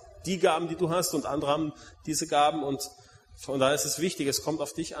hast die Gaben, die du hast und andere haben diese Gaben und von daher ist es wichtig, es kommt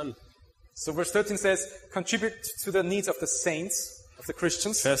auf dich an. So verse 13 says, contribute to the needs of the saints, of the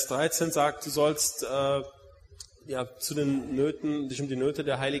Christians. Vers 13 sagt, du sollst zu den Nöten, dich um die Nöte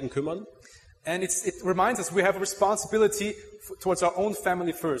der Heiligen kümmern. And it reminds us we have a responsibility towards our own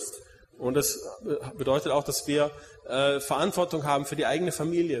family first. Und das bedeutet auch, dass wir Verantwortung haben für die eigene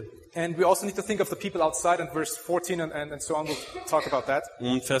Familie. And we also need to think of the people outside, and verse 14 and so on, we'll talk about that.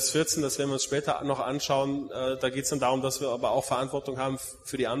 Und Vers 14, das werden wir uns später noch anschauen, da geht es dann darum, dass wir aber auch Verantwortung haben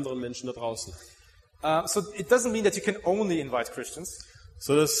für die anderen Menschen da draußen. So it doesn't mean that you can only invite Christians,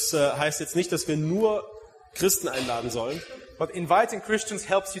 So, das heißt jetzt nicht, dass wir nur Christen einladen sollen, but inviting Christians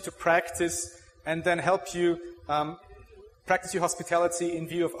helps you to practice and then help you practice your hospitality in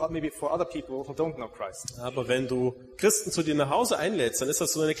view of maybe for other people who don't know Christ. aber wenn du Christen zu dir nach Hause einlädst, dann ist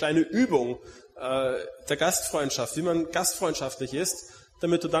das so eine kleine Übung der Gastfreundschaft, wie man gastfreundschaftlich ist,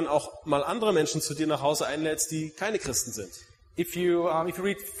 damit du dann auch mal andere Menschen zu dir nach Hause einlädst, die keine Christen sind. If you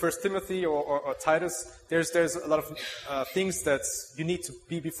read 1 Timothy or Titus, there's a lot of things that you need to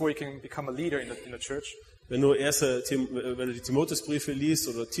be before you can become a leader in the church. Wenn du die Timotheusbriefe liest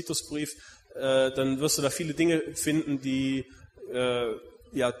oder Titusbrief, dann wirst du da viele Dinge finden, die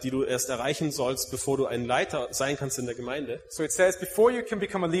du erst erreichen sollst, bevor du ein Leiter sein kannst in der Gemeinde. So it says, before you can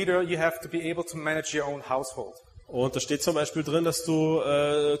become a leader, you have to be able to manage your own household. Und da steht zum Beispiel drin, dass du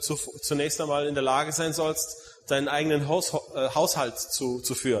zunächst einmal in der Lage sein sollst, deinen eigenen Haushalt zu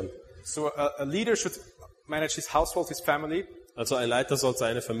führen. So a leader should manage his household, his family, Also ein Leiter soll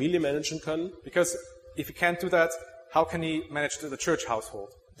seine Familie managen können. because if he can't do that, how can he manage the church household?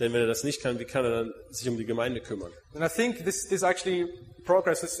 Denn wenn er das nicht kann, wie kann er dann sich um die Gemeinde kümmern? And I think this actually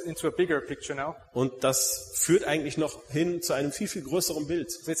progresses into a bigger picture now. Und das führt eigentlich noch hin zu einem viel, viel größeren Bild.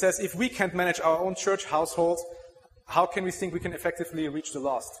 So it says, if we can't manage our own church household, how can we think we can effectively reach the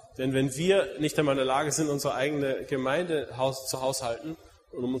lost? Denn wenn wir nicht einmal in der Lage sind, unsere eigene Gemeinde zu haushalten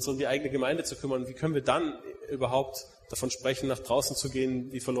und um uns um die eigene Gemeinde zu kümmern, wie können wir dann überhaupt davon sprechen, nach draußen zu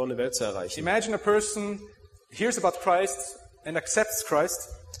gehen, die verlorene Welt zu erreichen? Imagine a person hears about Christ and accepts Christ,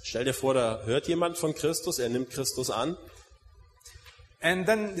 Stell dir vor, da hört jemand von Christus, er nimmt Christus an. and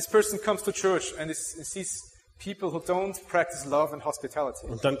then this person comes to church and sees people who don't practice love and hospitality.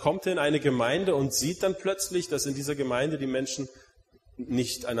 Und dann kommt er in eine Gemeinde und sieht dann plötzlich, dass in dieser Gemeinde die Menschen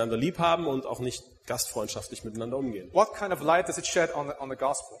nicht einander lieb haben und auch nicht gastfreundschaftlich miteinander umgehen. What kind of light does it shed on the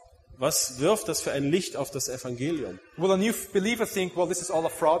gospel? Was wirft das für ein Licht auf das Evangelium? Will a new believer think, well, this is all a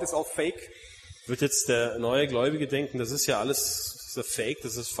fraud, it's all fake? Wird jetzt der neue Gläubige denken, das ist ja alles das ist ja fake,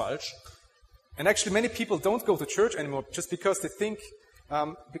 das ist falsch? And actually, many people don't go to church anymore just because they think,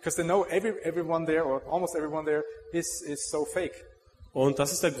 because they know everyone there or almost everyone there is so fake. Und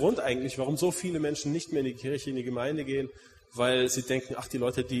das ist der Grund eigentlich, warum so viele Menschen nicht mehr in die Kirche, in die Gemeinde gehen, weil sie denken, ach, die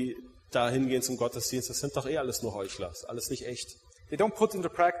Leute, die da hingehen zum Gottesdienst, das sind doch eh alles nur Heuchler, das ist alles nicht echt. They don't put into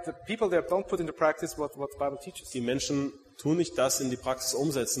practice. The people there don't put into practice what the Bible teaches. Die Menschen tun nicht das in die Praxis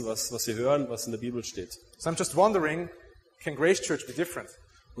umsetzen, was sie hören, was in der Bibel steht. So I'm just wondering, can Grace Church be different?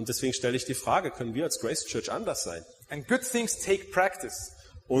 Und deswegen stelle ich die Frage, können wir als Grace Church anders sein? And good things take practice.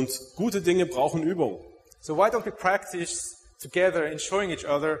 Und gute Dinge brauchen Übung. So why don't we practice together in showing each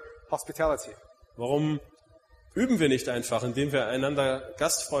other hospitality? Warum üben wir nicht einfach, indem wir einander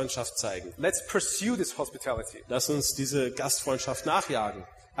Gastfreundschaft zeigen? Let's pursue this hospitality. Lass uns diese Gastfreundschaft nachjagen.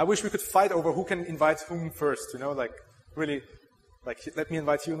 I wish we could fight over who can invite whom first, like really, like let me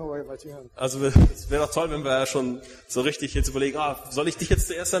invite you, no, I invite you. Also es wäre doch toll, wenn wir schon so richtig jetzt überlegen, soll ich dich jetzt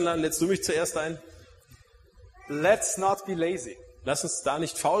zuerst einladen, lädst du mich zuerst ein? Let's not be lazy. Lass uns da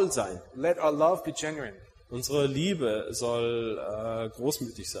nicht faul sein. Let our love be genuine. Unsere Liebe soll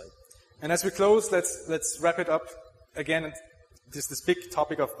großmütig sein. And as we close, let's wrap it up again. And this big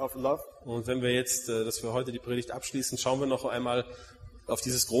topic of love. Und wenn wir jetzt, dass wir heute die Predigt abschließen, schauen wir noch einmal auf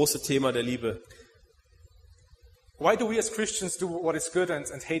dieses große Thema der Liebe. Why do we as Christians do what is good and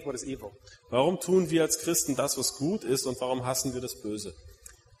hate what is evil? Warum tun wir als Christen das, was gut ist, und warum hassen wir das Böse?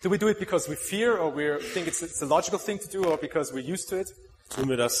 Do we do it because we fear or we think it's a logical thing to do or because we're used to it? Tun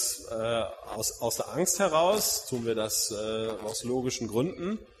wir das aus der Angst heraus? Tun wir das aus logischen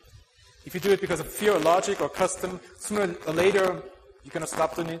Gründen? If you do it because of fear or logic or custom, sooner or later you're going to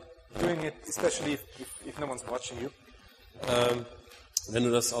stop doing it, especially if no one's watching you. Wenn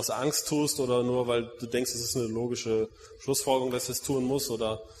du das aus Angst tust oder nur weil du denkst, es ist eine logische Schlussfolgerung, dass du es tun musst,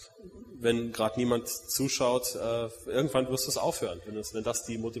 oder wenn gerade niemand zuschaut, irgendwann wirst du es aufhören, wenn das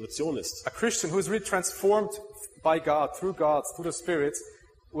die Motivation ist. A Christian who is really transformed by God, through the Spirit,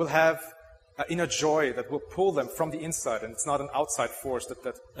 will have an inner joy that will pull them from the inside, and it's not an outside force that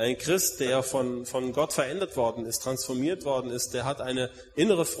Ein Christ, der von Gott verändert worden ist, transformiert worden ist, der hat eine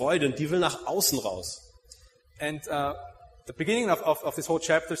innere Freude und die will nach außen raus. And the beginning of this whole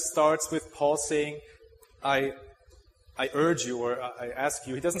chapter starts with Paul saying, I urge you or I ask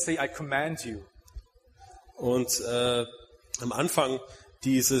you. He doesn't say I command you. Und am Anfang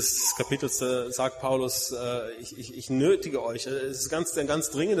dieses Kapitels sagt Paulus, ich nötige euch, es ist ein ganz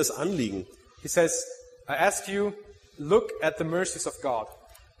dringendes Anliegen. He says, I ask you, look at the mercies of God.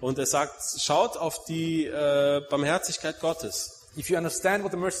 Und er sagt, schaut auf die Barmherzigkeit Gottes. If you understand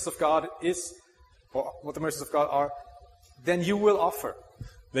what the mercies of God is, or what the mercies of God are, then you will offer.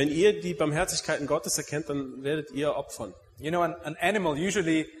 Wenn ihr die Barmherzigkeiten Gottes erkennt, dann werdet ihr opfern. You know, an animal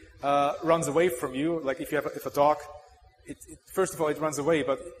usually runs away from you. Like if a dog, first of all it runs away,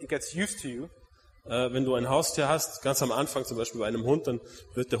 but it gets used to you. Wenn du ein Haustier hast, ganz am Anfang zum Beispiel bei einem Hund, dann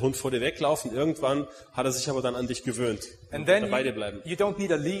wird der Hund vor dir weglaufen. Irgendwann hat er sich aber dann an dich gewöhnt und wird bei dir bleiben. You don't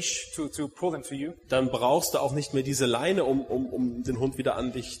need a leash to pull him to you. Dann brauchst du auch nicht mehr diese Leine, um den Hund wieder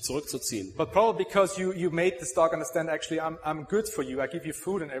an dich zurückzuziehen. But probably because you made this dog understand, actually I'm good for you, I give you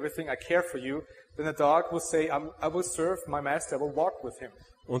food and everything, I care for you, then the dog will say, I will serve my master, I will walk with him.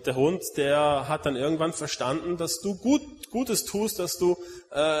 Und der Hund, der hat dann irgendwann verstanden, dass du Gutes tust, dass du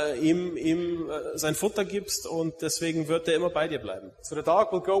ihm sein Futter gibst, und deswegen wird er immer bei dir bleiben. So the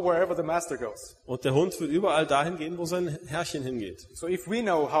dog will go wherever the master goes. Und der Hund wird überall dahin gehen, wo sein Herrchen hingeht. So if we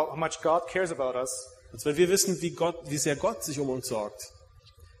know how much God cares about us, Also wenn wir wissen, wie sehr Gott sich um uns sorgt,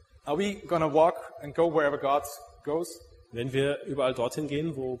 Are we going to walk and go wherever God goes? Wenn wir überall dorthin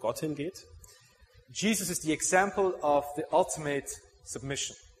gehen, wo Gott hingeht? Jesus is the example of the ultimate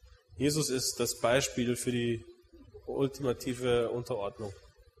submission. Jesus ist das Beispiel für die ultimative Unterordnung.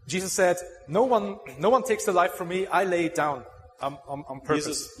 Jesus said, no one takes the life from me, I lay it down on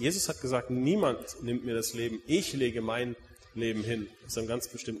purpose. Jesus hat gesagt, niemand nimmt mir das Leben, ich lege mein Leben hin, zu einem ganz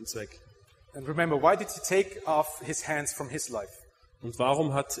bestimmten Zweck. And remember, why did he take off his hands from his life? Und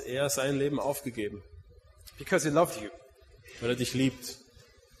warum hat er sein Leben aufgegeben? Because he loved you. Weil er dich liebt.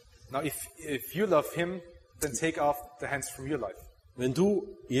 Now, if you love him, then take off the hands from your life. Wenn du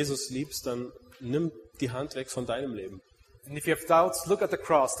Jesus liebst, dann nimm die Hand weg von deinem Leben. And if you have doubts, look at the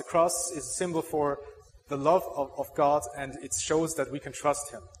cross. The cross is a symbol for the love of God, and it shows that we can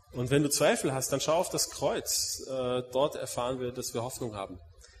trust him. Und wenn du Zweifel hast, dann schau auf das Kreuz. Dort erfahren wir, dass wir Hoffnung haben.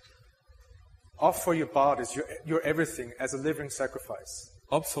 Offer your bodies, your everything, as a living sacrifice.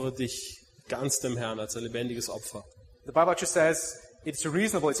 Opfere dich ganz dem Herrn als ein lebendiges Opfer. The Bible actually says it's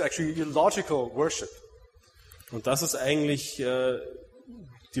reasonable, it's actually logical worship. Und das ist eigentlich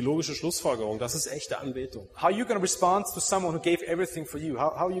die logische Schlussfolgerung. Das ist echte Anbetung. How are you going to respond to someone who gave everything for you?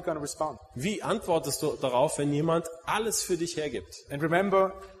 How are you going to respond? Wie antwortest du darauf, wenn jemand alles für dich hergibt? And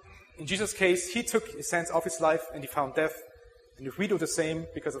remember, in Jesus' case, he took his hands off his life and he found death. And if we do the same,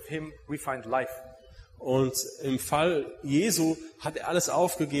 because of him, we find life. Und im Fall Jesu hat er alles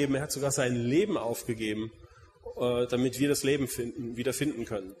aufgegeben. Er hat sogar sein Leben aufgegeben, damit wir das Leben wiederfinden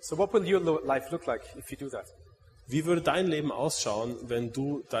können. So what will your life look like if you do that? Wie würde dein Leben ausschauen, wenn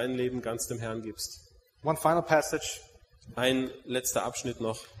du dein Leben ganz dem Herrn gibst? One final passage Ein letzter Abschnitt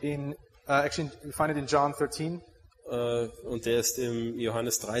noch, actually we find it in John 13. und der ist im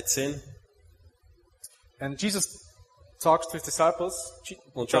Johannes 13. And Jesus talks to his disciples,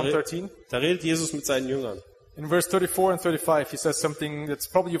 Und John 13. da redet Jesus mit seinen Jüngern. In verse 34 and 35, he says something that's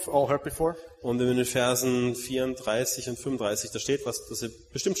probably you've all heard before. Und in den Versen 34 und 35, da steht was, das ihr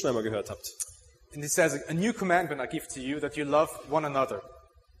bestimmt schon einmal gehört habt. And he says, a new commandment I give to you, that you love one another.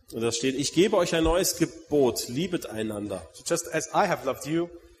 Und da steht, ich gebe euch ein neues Gebot, liebet einander. So just as I have loved you,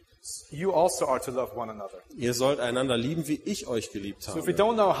 you also are to love one another. Ihr sollt einander lieben, wie ich euch geliebt So if we habe.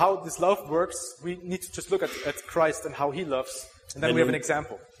 don't know how this love works, we need to just look at Christ and how he loves, and then we have an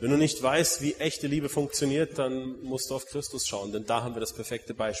example. Wenn du nicht weißt, wie echte Liebe funktioniert, dann musst du auf Christus schauen, denn da haben wir das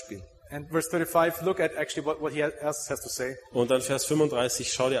perfekte Beispiel. And verse 35, look at actually what he else has to say. Und dann Vers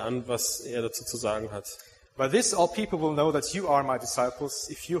 35, schau dir an, was er dazu zu sagen hat. By this all people will know that you are my disciples,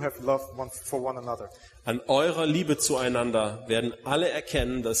 if you have love for one another. An eurer Liebe zueinander werden alle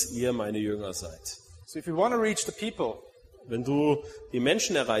erkennen, dass ihr meine Jünger seid. So if we want to reach the people, Wenn du die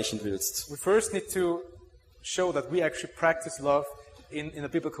Menschen erreichen willst, we first need to show that we actually practice love in a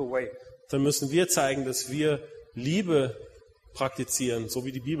biblical way. dann müssen wir zeigen, dass wir Liebe praktizieren, so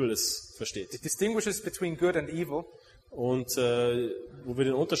wie die Bibel es versteht. It distinguishes between good and evil, Und wo wir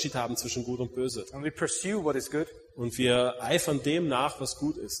den Unterschied haben zwischen Gut und Böse. and we pursue what is good. Und wir eifern dem nach, was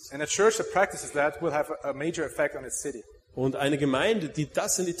gut ist. And a church that practices that will have a major effect on its city. Und eine Gemeinde, die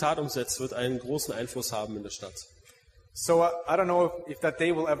das in die Tat umsetzt, wird einen großen Einfluss haben in der Stadt. So I don't know if that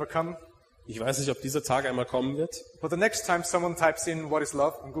day will ever come, Ich weiß nicht, ob dieser Tag einmal kommen wird, but the next time someone types in what is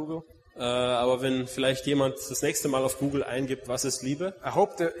love on Google, aber wenn vielleicht jemand das nächste Mal auf Google eingibt, was ist Liebe, I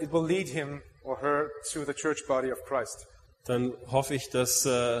hope that it will lead him or her to the church body of Christ. dann hoffe ich, dass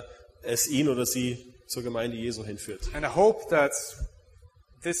es ihn oder sie zur Gemeinde Jesu hinführt. And I hope that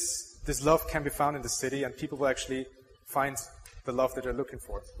this love can be found in the city and people will actually find the love that they're looking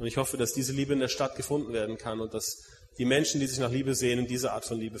for. Und ich hoffe, dass diese Liebe in der Stadt gefunden werden kann und dass die Menschen, die sich nach Liebe sehnen, diese Art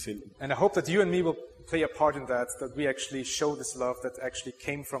von Liebe finden. And I hope that you and me will play a part in that we actually show this love that actually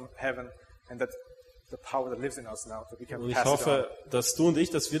came from heaven and that the power that lives in us now, that we can Und ich pass it on. hoffe, dass du und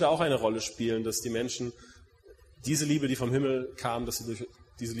ich, dass wir da auch eine Rolle spielen, dass die Menschen diese Liebe, die vom Himmel kam, dass sie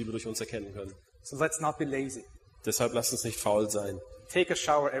diese Liebe durch uns erkennen können. So let's not be lazy. Deshalb lasst uns nicht faul sein. Take a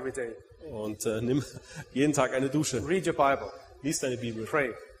shower every day. Und nimm jeden Tag eine Dusche. Read your Bible. Lies deine Bibel.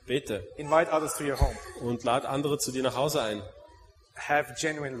 Pray. Bete. Invite others to your home. Und lad andere zu dir nach Hause ein. Have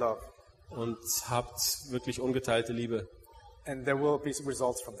genuine love. Und habt wirklich ungeteilte Liebe. And there will be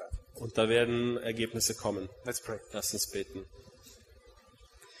results from that. Und da werden Ergebnisse kommen. Let's pray. Lasst uns beten.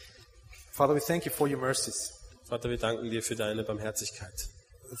 Father, we thank you for your mercies. Vater, wir danken dir für deine Barmherzigkeit.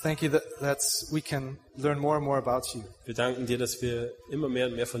 Thank you that we can learn more and more about you. Wir danken dir, dass wir immer mehr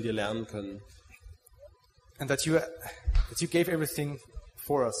und mehr von dir lernen können. And that you gave everything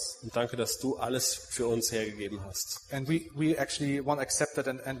for us. Und danke, dass du alles für uns hergegeben hast. And we actually want to accept that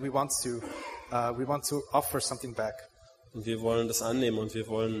and we want to offer something back. Und wir wollen das annehmen und wir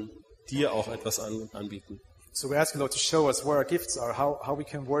wollen dir auch etwas anbieten. So we ask you, Lord, to show us where our gifts are, how we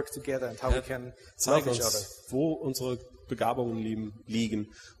can work together and how we can Zeig love each other. uns, wo unsere Begabungen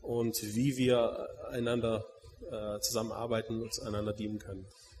liegen und wie wir einander zusammenarbeiten und einander dienen können.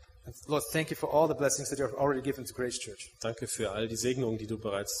 And Lord, thank you for all the blessings that you have already given to Grace Church. Danke für all die Segnungen, die du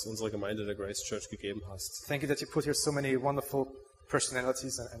bereits unserer Gemeinde der Grace Church gegeben hast. Thank you that you put here so many wonderful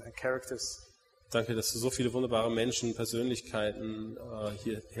personalities and characters. Danke, dass du so viele wunderbare Menschen, Persönlichkeiten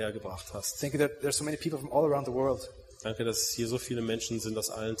hierher gebracht hast. Thank you that there are so many people from all around the world. Danke, dass hier so viele Menschen sind aus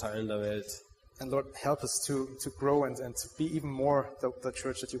allen Teilen der Welt. And Lord, help us to grow and to be even more the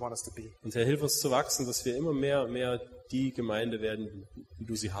church that you want us to be. Und Herr, hilf uns zu wachsen, dass wir immer mehr die Gemeinde werden, wie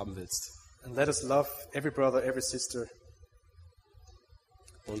du sie haben willst. And let us love every brother, every sister.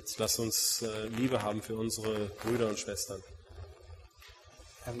 Und lass uns Liebe haben für unsere Brüder und Schwestern.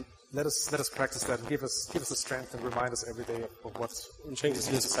 And let us practice that and give us the strength and remind us every day of what Und schenk es,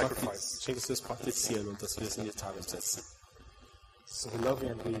 is wir the sacrifice. das Praktizieren und dass wir es in die Tat umsetzen. So we love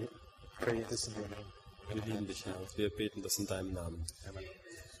you and we pray this in your name. Wir lieben dich, Herr, und wir beten das in deinem Namen. Amen.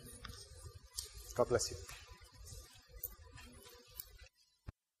 God bless you.